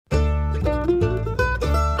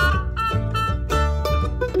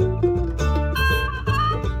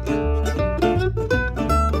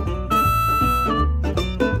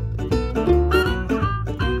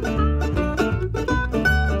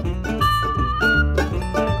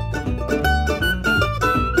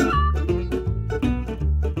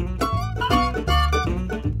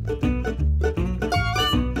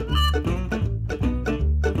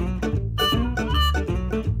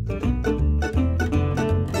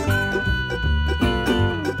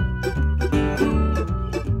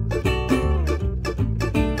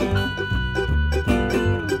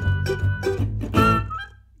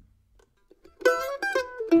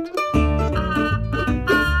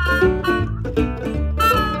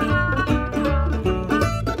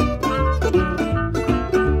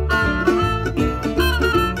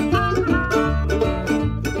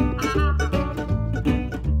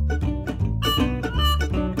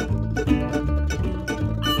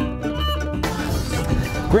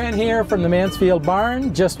Grant here from the Mansfield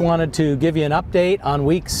Barn. Just wanted to give you an update on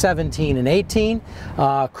weeks 17 and 18.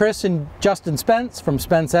 Chris and Justin Spence from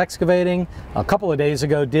Spence Excavating a couple of days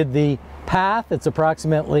ago did the path. It's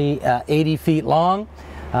approximately 80 feet long.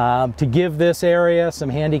 To give this area some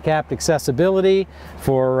handicapped accessibility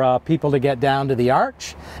for people to get down to the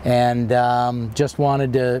arch, and just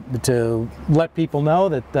wanted to let people know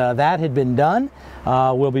that that had been done.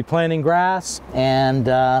 We'll be planting grass, and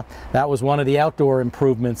that was one of the outdoor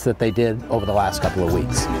improvements that they did over the last couple of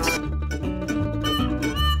weeks.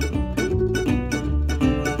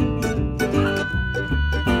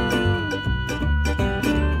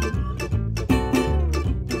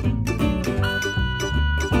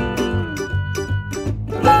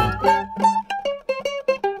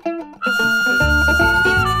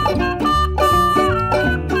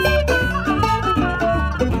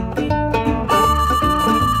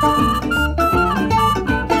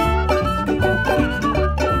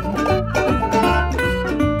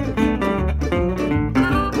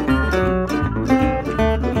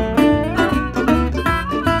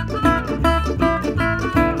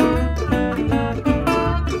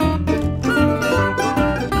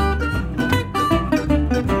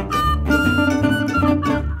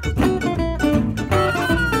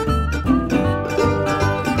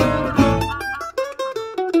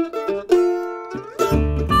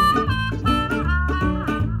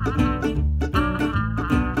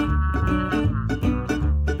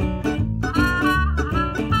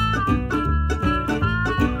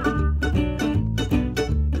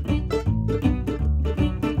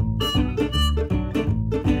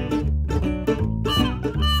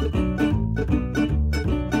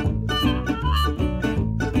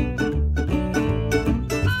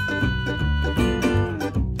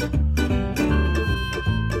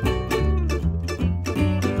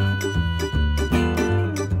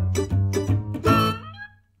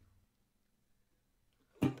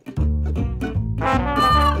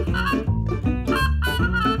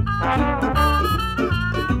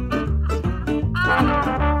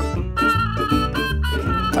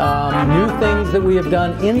 New things that we have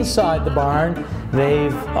done inside the barn.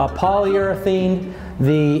 They've polyurethaned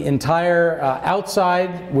the entire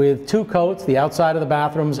outside with 2 coats, the outside of the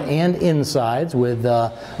bathrooms and insides, with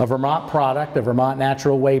a Vermont product, a Vermont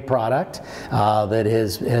Natural Way product that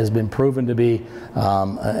has been proven to be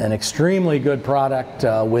an extremely good product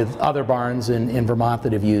with other barns in Vermont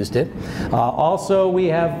that have used it. Also, we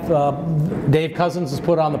have Dave Cousins has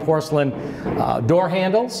put on the porcelain door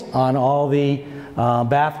handles on all the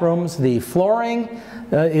bathrooms. The flooring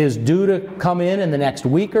is due to come in the next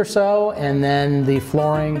week or so, and then the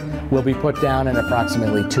flooring will be put down in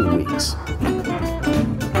approximately 2 weeks.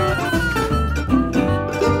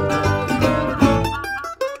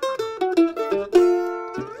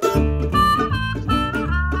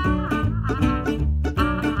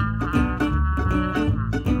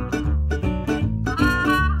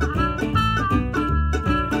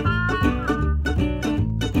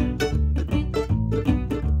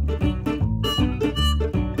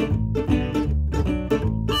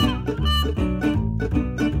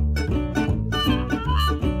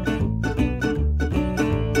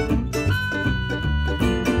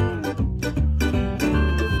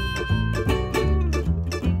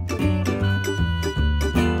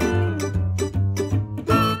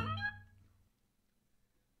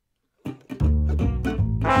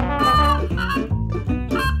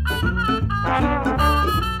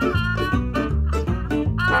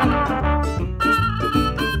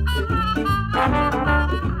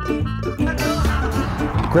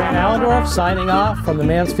 Grant Allendorf signing off from the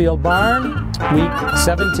Mansfield Barn, week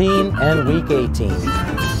 17 and week 18.